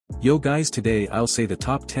Yo guys, today I'll say the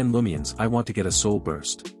top 10 Loomians I want to get a soul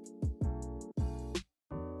burst.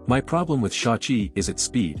 My problem with Shachi is its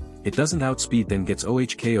speed. It doesn't outspeed then gets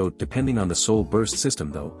OHKO'd depending on the soul burst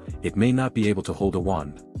system though, it may not be able to hold a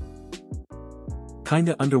wand.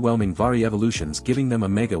 Kinda underwhelming. Vari evolutions, giving them a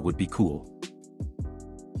mega would be cool.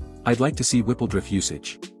 I'd like to see Whippledrift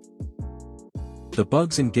usage. The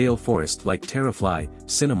bugs in Gale Forest like Terrafly,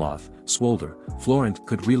 Cinnamoth, Swolder, Florent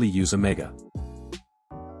could really use a mega.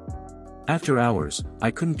 After Hours, I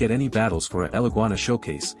couldn't get any battles for a Eliguana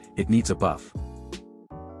showcase, it needs a buff.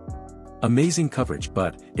 Amazing coverage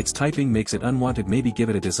but, its typing makes it unwanted. Maybe give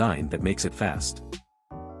it a design that makes it fast.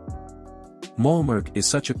 Molmerk is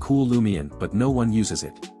such a cool Loomian but no one uses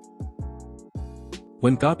it.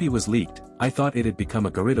 When Goppy was leaked, I thought it'd become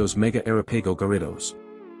a Gyarados Mega Arapago Gyarados.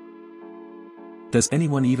 Does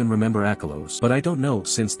anyone even remember Akalos? But I don't know,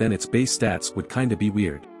 since then its base stats would kinda be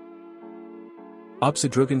weird.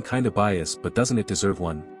 Obsidrugon kinda biased, but doesn't it deserve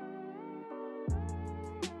one?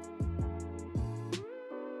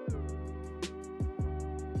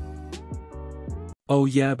 Oh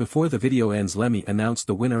yeah, before the video ends let me announce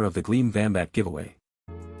the winner of the GVambat Giveaway.